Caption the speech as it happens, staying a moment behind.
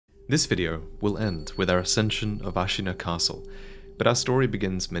This video will end with our ascension of Ashina Castle, but our story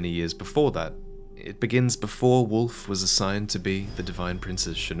begins many years before that. It begins before Wolf was assigned to be the Divine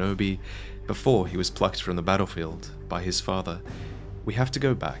Prince's shinobi, before he was plucked from the battlefield by his father. We have to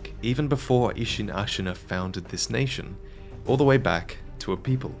go back, even before Ishin Ashina founded this nation, all the way back to a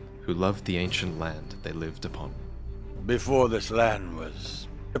people who loved the ancient land they lived upon. Before this land was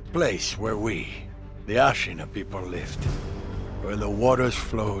a place where we, the Ashina people, lived, where the waters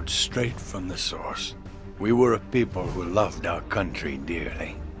flowed straight from the source. We were a people who loved our country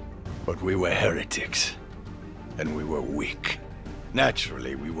dearly, but we were heretics, and we were weak.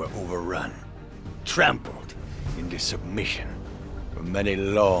 Naturally, we were overrun, trampled into submission for many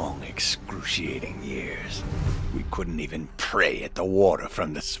long, excruciating years. We couldn't even pray at the water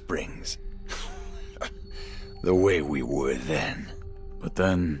from the springs. The way we were then. But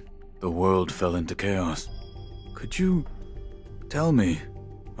then, the world fell into chaos. Could you tell me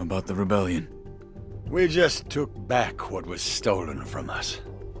about the rebellion? We just took back what was stolen from us.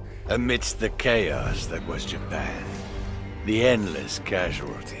 Amidst the chaos that was Japan, the endless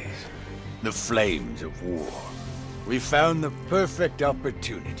casualties, the flames of war, we found the perfect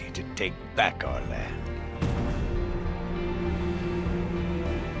opportunity to take back our land.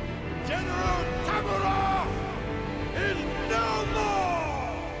 General Tamura is no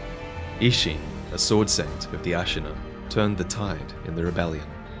more! Ishin, a sword saint of the Ashina, turned the tide in the rebellion.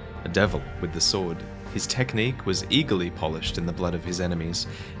 A devil with the sword, his technique was eagerly polished in the blood of his enemies,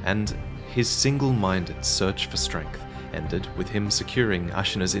 and his single-minded search for strength ended with him securing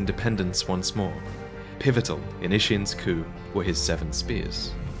Ashina's independence once more. Pivotal in Ishin's coup were his 7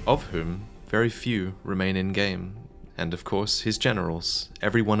 spears, of whom very few remain in game, and of course his generals,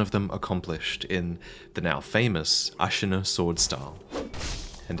 every one of them accomplished in the now famous Ashina sword style.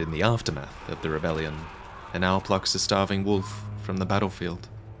 And in the aftermath of the rebellion, an owl plucks a starving wolf from the battlefield.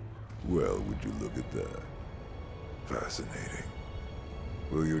 Well, would you look at that? Fascinating.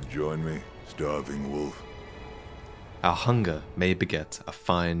 Will you join me, starving wolf? Our hunger may beget a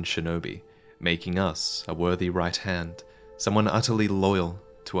fine shinobi, making us a worthy right hand, someone utterly loyal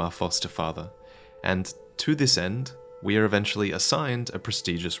to our foster father. And to this end, we are eventually assigned a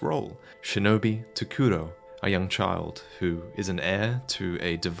prestigious role, Shinobi to Kuro, a young child who is an heir to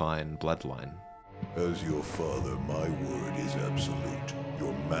a divine bloodline. As your father, my word is absolute.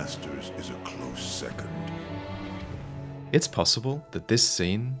 Your master's is a close second. It's possible that this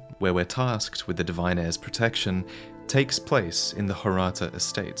scene, where we're tasked with the Divine Heir's protection, takes place in the Hirata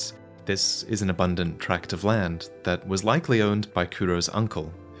estates. This is an abundant tract of land that was likely owned by Kuro's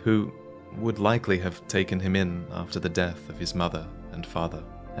uncle, who would likely have taken him in after the death of his mother and father.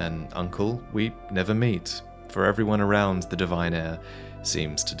 An uncle we never meet, for everyone around the Divine Heir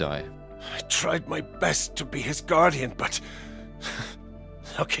seems to die. I tried my best to be his guardian, but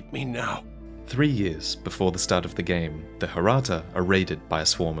look at me now. 3 years before the start of the game, the Hirata are raided by a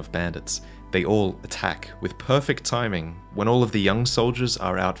swarm of bandits. They all attack with perfect timing when all of the young soldiers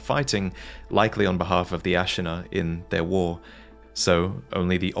are out fighting, likely on behalf of the Ashina in their war. So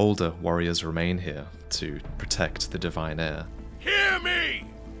only the older warriors remain here to protect the Divine Heir. Hear me!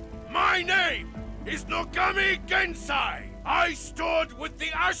 My name is Nogami Gensai! I stood with the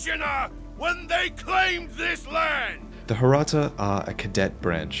Ashina when they claimed this land! The Hirata are a cadet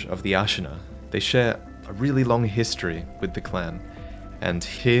branch of the Ashina. They share a really long history with the clan. And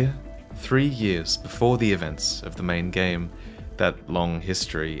here, 3 years before the events of the main game, that long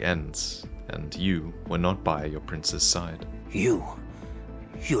history ends, and you were not by your prince's side. You're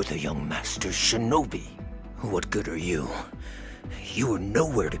the young master's shinobi. What good are you? You were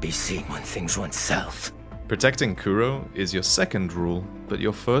nowhere to be seen when things went south. Protecting Kuro is your second rule, but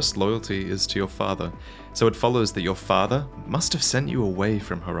your first loyalty is to your father, so it follows that your father must have sent you away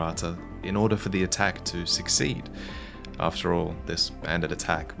from Hirata in order for the attack to succeed. After all, this bandit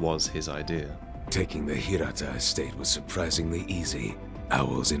attack was his idea. Taking the Hirata estate was surprisingly easy.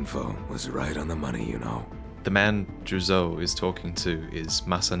 Owl's info was right on the money, you know. The man Juzo is talking to is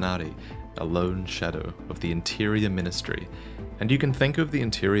Masanari, a lone shadow of the Interior Ministry, and you can think of the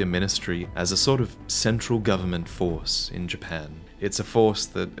Interior Ministry as a sort of central government force in Japan. It's a force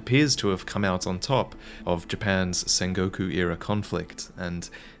that appears to have come out on top of Japan's Sengoku-era conflict, and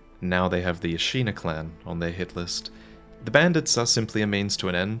now they have the Ashina clan on their hit list. The bandits are simply a means to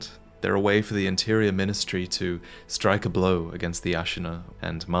an end. They're a way for the Interior Ministry to strike a blow against the Ashina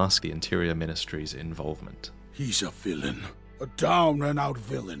and mask the Interior Ministry's involvement. He's a villain. A down-and-out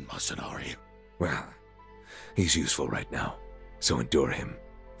villain, Masanari. Well, he's useful right now, so endure him.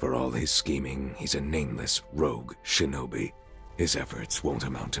 For all his scheming, he's a nameless rogue shinobi. His efforts won't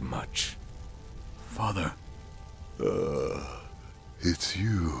amount to much. Father. It's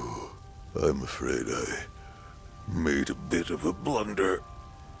you. I'm afraid I made a bit of a blunder.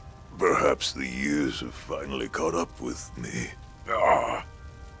 Perhaps the years have finally caught up with me.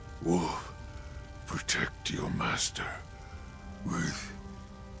 Wolf, protect your master with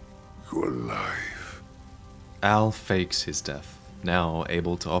your life. Al fakes his death, now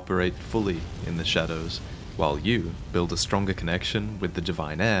able to operate fully in the shadows, while you build a stronger connection with the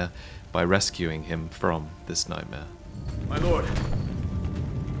Divine Heir by rescuing him from this nightmare. My lord.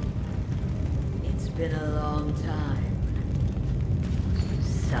 It's been a long time,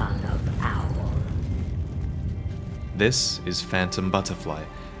 son of Owl. This is Phantom Butterfly,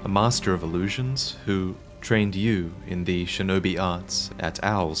 a master of illusions who trained you in the shinobi arts at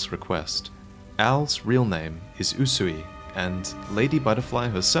Owl's request. Owl's real name is Usui, and Lady Butterfly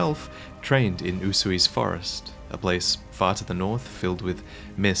herself trained in Usui's forest, a place far to the north filled with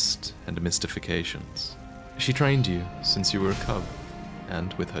mist and mystifications. She trained you since you were a cub,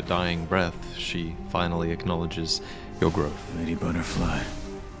 and with her dying breath, she finally acknowledges your growth. Lady Butterfly,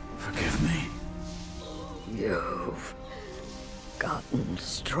 forgive me. You've gotten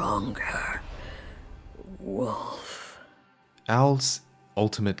stronger, Wolf. Owl's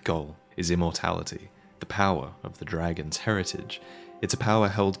ultimate goal is immortality, the power of the dragon's heritage. It's a power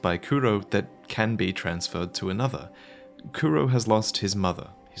held by Kuro that can be transferred to another. Kuro has lost his mother,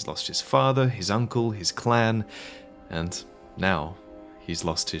 he's lost his father, his uncle, his clan, and now he's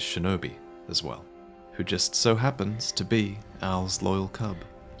lost his shinobi as well, who just so happens to be Owl's loyal cub.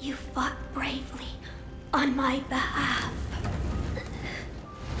 You fought bravely on my behalf.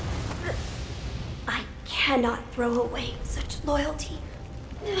 I cannot throw away such loyalty.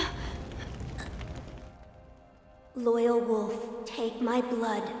 Loyal wolf, take my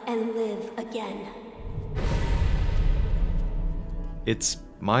blood and live again. It's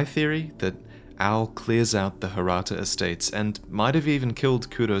my theory that Owl clears out the Hirata estates and might have even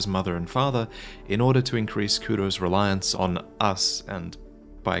killed Kuro's mother and father in order to increase Kuro's reliance on us and,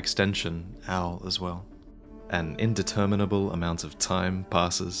 by extension, Owl as well. An indeterminable amount of time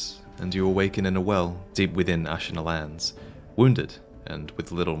passes, and you awaken in a well deep within Ashina lands, wounded and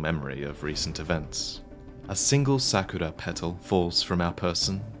with little memory of recent events. A single sakura petal falls from our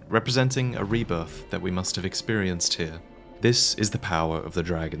person, representing a rebirth that we must have experienced here. This is the power of the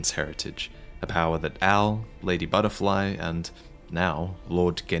dragon's heritage, a power that Owl, Lady Butterfly, and now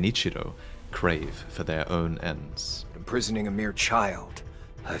Lord Genichiro crave for their own ends. Imprisoning a mere child.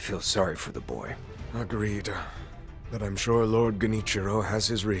 I feel sorry for the boy. Agreed. But I'm sure Lord Genichiro has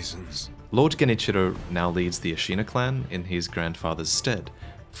his reasons. Lord Genichiro now leads the Ashina clan in his grandfather's stead,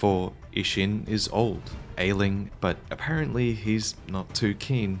 for Ishin is old, ailing, but apparently he's not too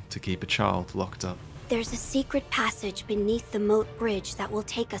keen to keep a child locked up. There's a secret passage beneath the moat bridge that will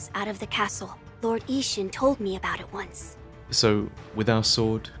take us out of the castle. Lord Ishin told me about it once. So, with our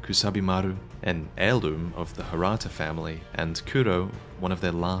sword, Kusabimaru, an heirloom of the Hirata family, and Kuro, one of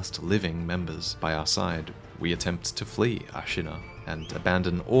their last living members, by our side, we attempt to flee Ashina and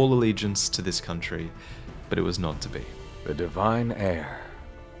abandon all allegiance to this country, but it was not to be. The Divine Heir.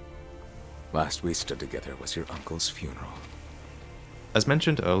 Last we stood together was your uncle's funeral. As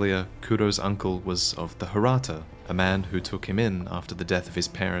mentioned earlier, Kuro's uncle was of the Hirata, a man who took him in after the death of his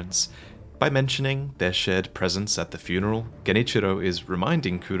parents. By mentioning their shared presence at the funeral, Genichiro is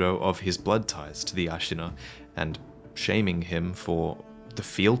reminding Kuro of his blood ties to the Ashina and shaming him for the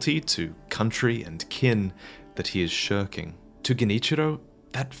fealty to country and kin that he is shirking. To Genichiro,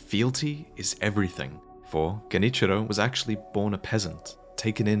 that fealty is everything, for Genichiro was actually born a peasant,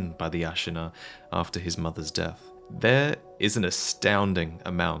 taken in by the Ashina after his mother's death. There is an astounding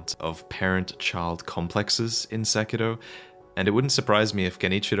amount of parent-child complexes in Sekiro, and it wouldn't surprise me if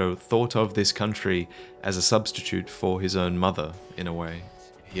Genichiro thought of this country as a substitute for his own mother, in a way.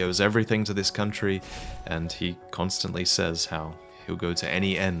 He owes everything to this country, and he constantly says how he'll go to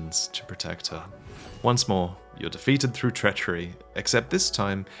any ends to protect her. Once more, you're defeated through treachery, except this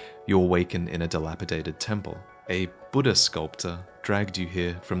time you awaken in a dilapidated temple. A Buddha sculptor dragged you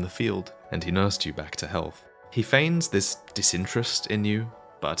here from the field, and he nursed you back to health. He feigns this disinterest in you,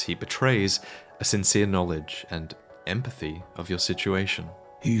 but he betrays a sincere knowledge and empathy of your situation.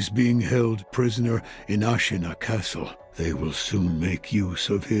 He's being held prisoner in Ashina Castle. They will soon make use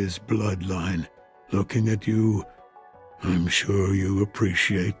of his bloodline. Looking at you, I'm sure you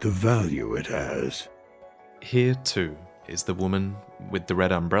appreciate the value it has. Here, too, is the woman with the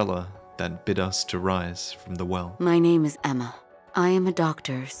red umbrella that bid us to rise from the well. My name is Emma. I am a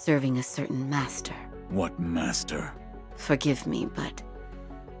doctor serving a certain master. What master? Forgive me, but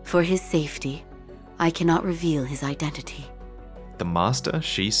for his safety, I cannot reveal his identity. The master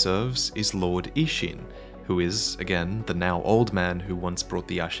she serves is Lord Ishin, who who is, again, the now old man who once brought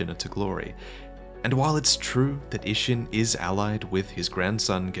the Ashina to glory. And while it's true that Isshin is allied with his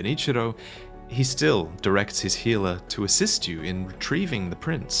grandson Genichiro, he still directs his healer to assist you in retrieving the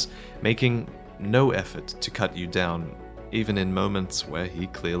prince, making no effort to cut you down, even in moments where he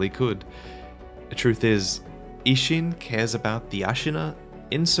clearly could. The truth is, Isshin cares about the Ashina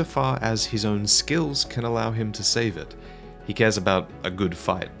insofar as his own skills can allow him to save it. He cares about a good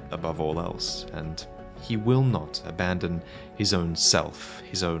fight above all else, and he will not abandon his own self,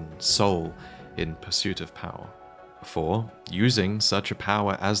 his own soul, in pursuit of power. For using such a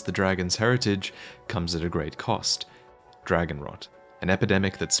power as the dragon's heritage comes at a great cost. Dragon rot, an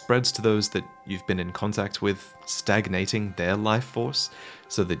epidemic that spreads to those that you've been in contact with, stagnating their life force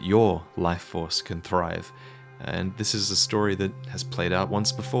so that your life force can thrive. And this is a story that has played out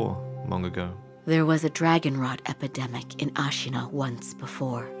once before, long ago. There was a dragon rot epidemic in Ashina once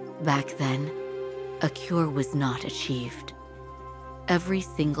before. Back then, a cure was not achieved. Every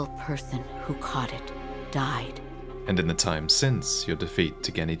single person who caught it died. And in the time since your defeat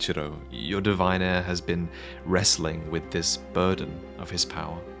to Genichiro, your divine heir has been wrestling with this burden of his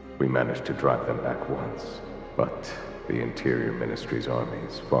power. We managed to drive them back once, but the Interior Ministry's army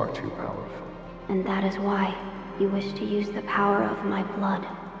is far too powerful. And that is why you wish to use the power of my blood.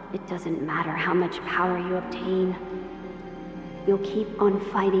 It doesn't matter how much power you obtain. You'll keep on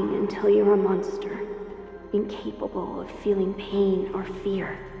fighting until you're a monster, incapable of feeling pain or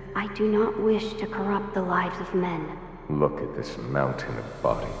fear. I do not wish to corrupt the lives of men. Look at this mountain of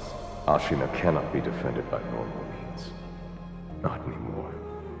bodies. Ashina cannot be defended by normal means. Not anymore.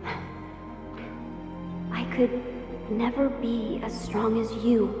 I could never be as strong as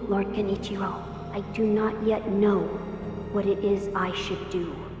you, Lord Genichiro. I do not yet know what it is I should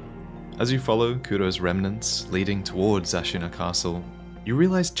do. As you follow Kuro's remnants leading towards Ashina Castle, you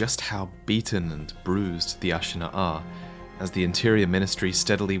realize just how beaten and bruised the Ashina are, as the Interior Ministry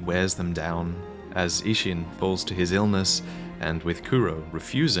steadily wears them down, as Isshin falls to his illness, and with Kuro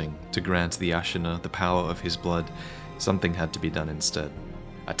refusing to grant the Ashina the power of his blood, something had to be done instead.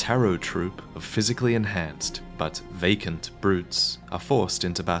 A Taro troop of physically enhanced but vacant brutes are forced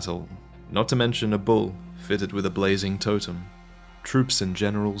into battle, not to mention a bull fitted with a blazing totem. Troops and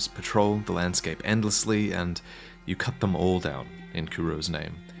generals patrol the landscape endlessly, and you cut them all down in Kuro's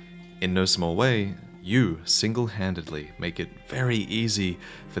name. In no small way, you single-handedly make it very easy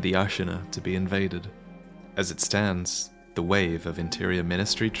for the Ashina to be invaded. As it stands, the wave of Interior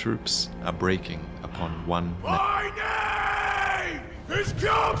Ministry troops are breaking upon one... My name is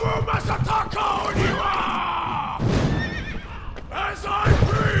Kyobu Masataka Oniwa! As I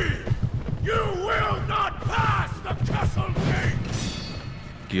breathe, you will not pass the castle gate!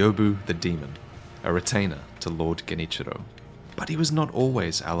 Gyobu the Demon, a retainer to Lord Genichiro. But he was not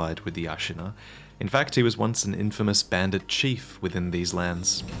always allied with the Ashina. In fact, he was once an infamous bandit chief within these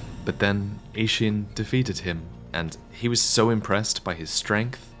lands. But then Isshin defeated him, and he was so impressed by his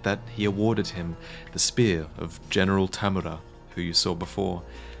strength that he awarded him the spear of General Tamura, who you saw before,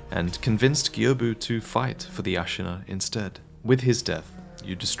 and convinced Gyobu to fight for the Ashina instead. With his death,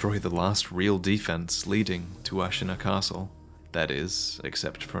 you destroy the last real defense leading to Ashina Castle. That is,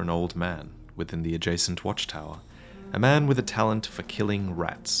 except for an old man within the adjacent watchtower. A man with a talent for killing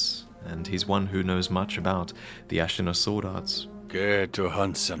rats, and he's one who knows much about the Ashina sword arts. Care to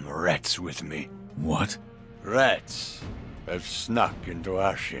hunt some rats with me? What? Rats have snuck into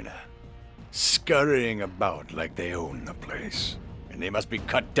Ashina, scurrying about like they own the place. And they must be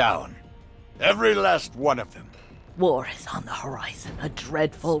cut down. Every last one of them. War is on the horizon, a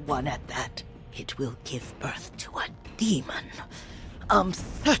dreadful one at that. It will give birth to a demon. I'm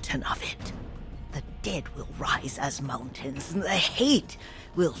certain of it. The dead will rise as mountains, and the hate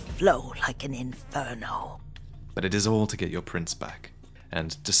will flow like an inferno. But it is all to get your prince back.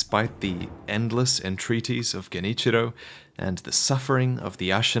 And despite the endless entreaties of Genichiro and the suffering of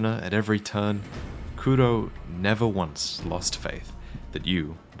the Ashina at every turn, Kuro never once lost faith that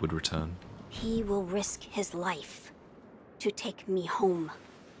you would return. He will risk his life to take me home.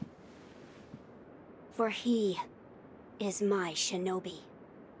 For he is my shinobi.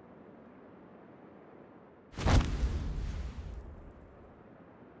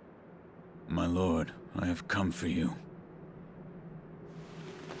 My lord, I have come for you.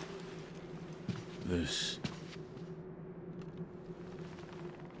 This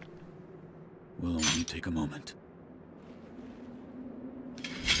will only take a moment.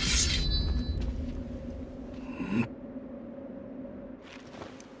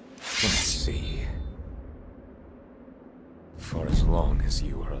 Let's see. For as long as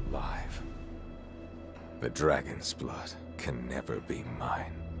you are alive, the dragon's blood can never be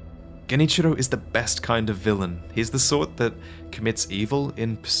mine. Genichiro is the best kind of villain. He's the sort that commits evil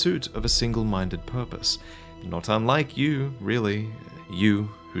in pursuit of a single-minded purpose. Not unlike you, really. You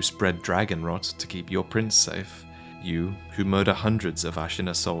who spread dragon rot to keep your prince safe. You who murder hundreds of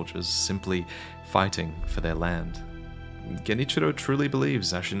Ashina soldiers simply fighting for their land. Genichiro truly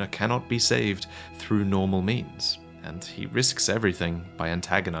believes Ashina cannot be saved through normal means, and he risks everything by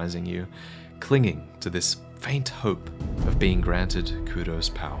antagonizing you, clinging to this faint hope of being granted Kuro's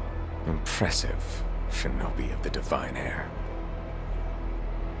power. Impressive, shinobi of the divine heir.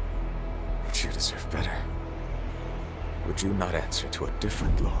 But you deserve better. Would you not answer to a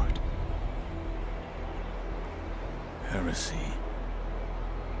different lord? Heresy.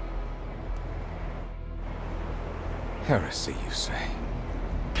 Heresy, you say?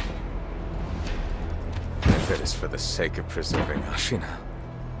 If it is for the sake of preserving Ashina.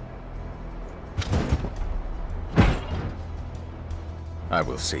 I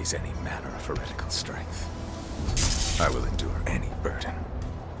will seize any manner of heretical strength. I will endure any burden.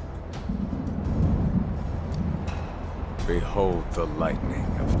 Behold the lightning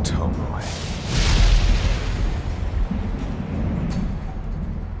of Tomoe.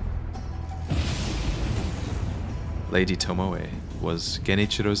 Lady Tomoe was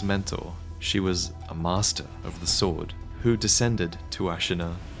Genichiro's mentor. She was a master of the sword, who descended to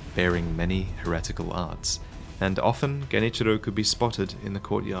Ashina bearing many heretical arts, and often Genichiro could be spotted in the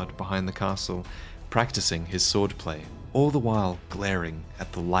courtyard behind the castle, practicing his swordplay, all the while glaring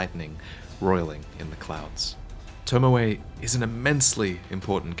at the lightning roiling in the clouds. Tomoe is an immensely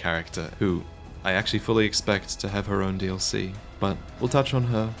important character who I actually fully expect to have her own DLC, but we'll touch on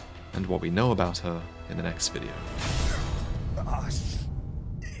her and what we know about her in the next video.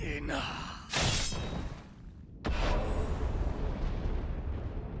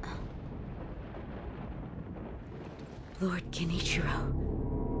 Lord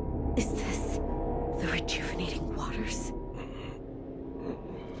Genichiro, is this the rejuvenating waters?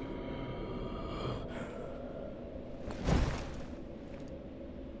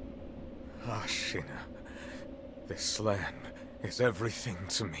 Ashina, this land is everything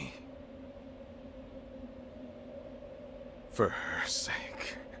to me. For her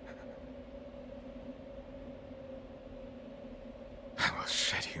sake, I will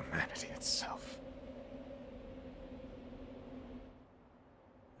shed humanity itself.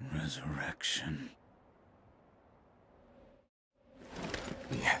 Resurrection.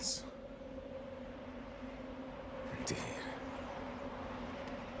 Yes. Indeed.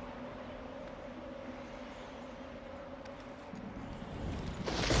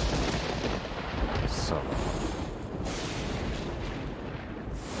 So.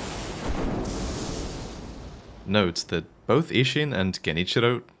 Note that both Isshin and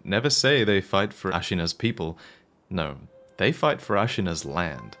Genichiro never say they fight for Ashina's people. No, they fight for Ashina's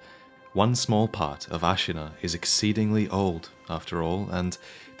land. One small part of Ashina is exceedingly old, after all, and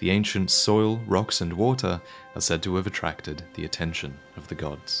the ancient soil, rocks, and water are said to have attracted the attention of the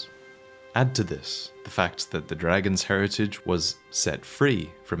gods. Add to this the fact that the dragon's heritage was set free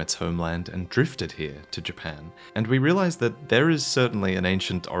from its homeland and drifted here to Japan, and we realize that there is certainly an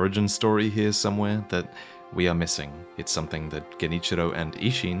ancient origin story here somewhere that we are missing. It's something that Genichiro and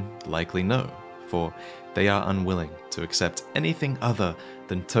Isshin likely know, for they are unwilling to accept anything other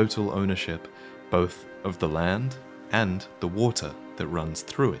than total ownership, both of the land and the water that runs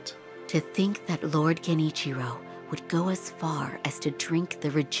through it. To think that Lord Genichiro would go as far as to drink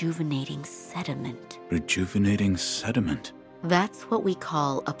the rejuvenating sediment. Rejuvenating sediment? That's what we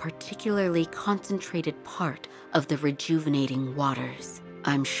call a particularly concentrated part of the rejuvenating waters.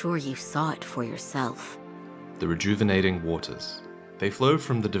 I'm sure you saw it for yourself. The rejuvenating waters. They flow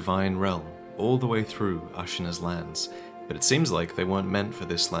from the divine realm all the way through Ashina's lands, but it seems like they weren't meant for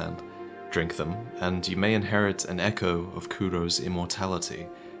this land. Drink them, and you may inherit an echo of Kuro's immortality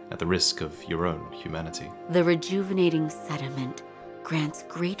at the risk of your own humanity. The rejuvenating sediment grants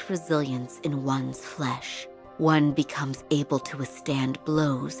great resilience in one's flesh. One becomes able to withstand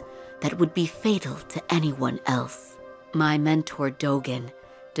blows that would be fatal to anyone else. My mentor Dogen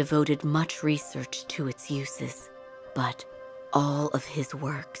devoted much research to its uses, but all of his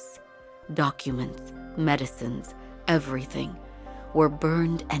works, documents, medicines, everything, were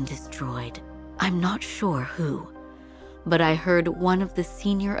burned and destroyed. I'm not sure who, but I heard one of the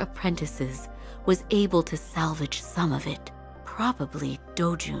senior apprentices was able to salvage some of it, probably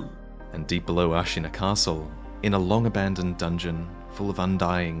Dojun. And deep below Ashina Castle, in a long-abandoned dungeon full of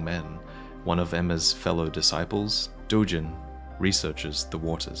undying men, one of Emma's fellow disciples, Dojun, researches the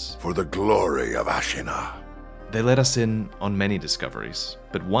waters. For the glory of Ashina. They let us in on many discoveries,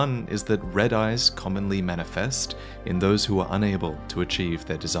 but one is that red eyes commonly manifest in those who are unable to achieve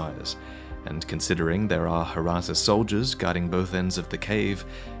their desires. And considering there are Hirata soldiers guarding both ends of the cave,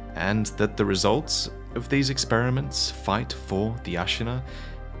 and that the results of these experiments fight for the Ashina,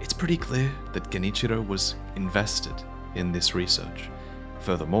 it's pretty clear that Genichiro was invested in this research.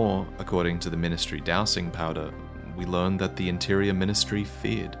 Furthermore, according to the Ministry dowsing powder, we learn that the Interior Ministry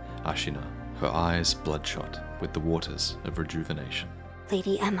feared Ashina, her eyes bloodshot with the waters of rejuvenation.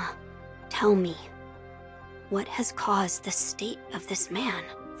 Lady Emma, tell me, what has caused the state of this man?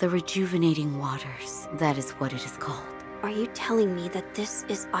 The rejuvenating waters, that is what it is called. Are you telling me that this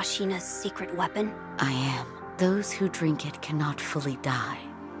is Ashina's secret weapon? I am. Those who drink it cannot fully die.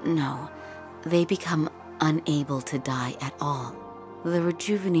 No, they become unable to die at all. The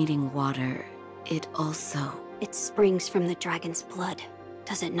rejuvenating water, it also... It springs from the dragon's blood,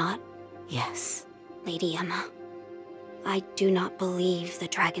 does it not? Yes. Lady Emma, I do not believe the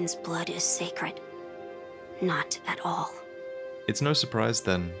dragon's blood is sacred. Not at all. It's no surprise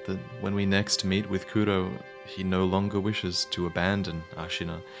then that when we next meet with Kuro, he no longer wishes to abandon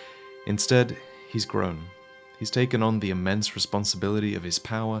Ashina. Instead, he's grown. He's taken on the immense responsibility of his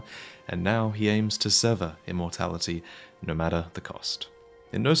power, and now he aims to sever immortality, no matter the cost.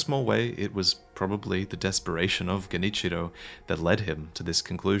 In no small way, it was probably the desperation of Genichiro that led him to this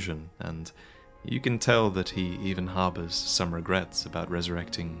conclusion, and you can tell that he even harbors some regrets about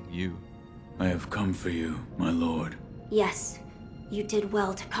resurrecting you. I have come for you, my lord. Yes, you did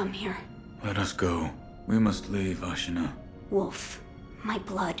well to come here. Let us go. We must leave Ashina. Wolf, my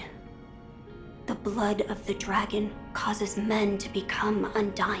blood. The blood of the dragon causes men to become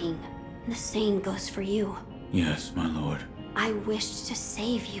undying. The same goes for you. Yes, my lord. I wished to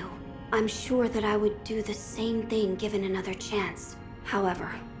save you. I'm sure that I would do the same thing given another chance. However,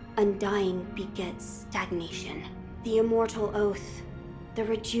 undying begets stagnation. The immortal oath, the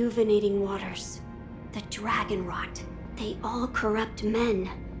rejuvenating waters, the dragon rot, they all corrupt men,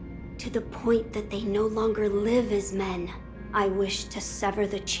 to the point that they no longer live as men. I wish to sever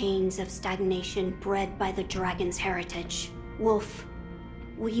the chains of stagnation bred by the dragon's heritage. Wolf,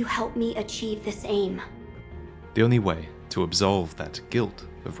 will you help me achieve this aim? The only way to absolve that guilt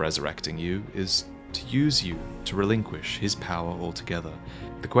of resurrecting you is to use you to relinquish his power altogether.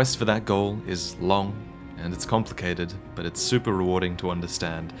 The quest for that goal is long and it's complicated, but it's super rewarding to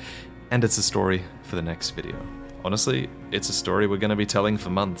understand, and it's a story for the next video. Honestly, it's a story we're going to be telling for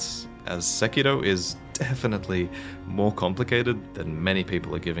months, as Sekiro is definitely more complicated than many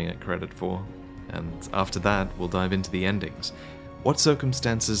people are giving it credit for. And after that, we'll dive into the endings. What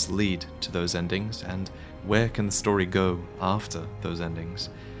circumstances lead to those endings, and where can the story go after those endings?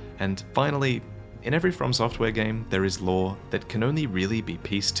 And finally, in every From Software game, there is lore that can only really be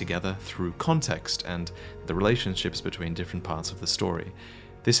pieced together through context and the relationships between different parts of the story.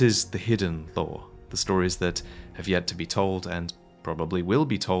 This is the hidden lore, the stories that have yet to be told and probably will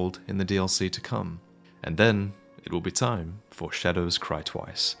be told in the DLC to come. And then it will be time for Shadows Cry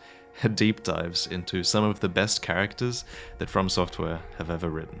Twice, deep dives into some of the best characters that From Software have ever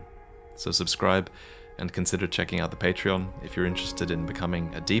written. So subscribe and consider checking out the Patreon if you're interested in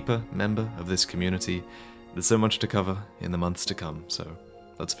becoming a deeper member of this community. There's so much to cover in the months to come, so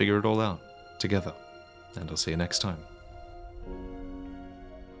let's figure it all out together, and I'll see you next time.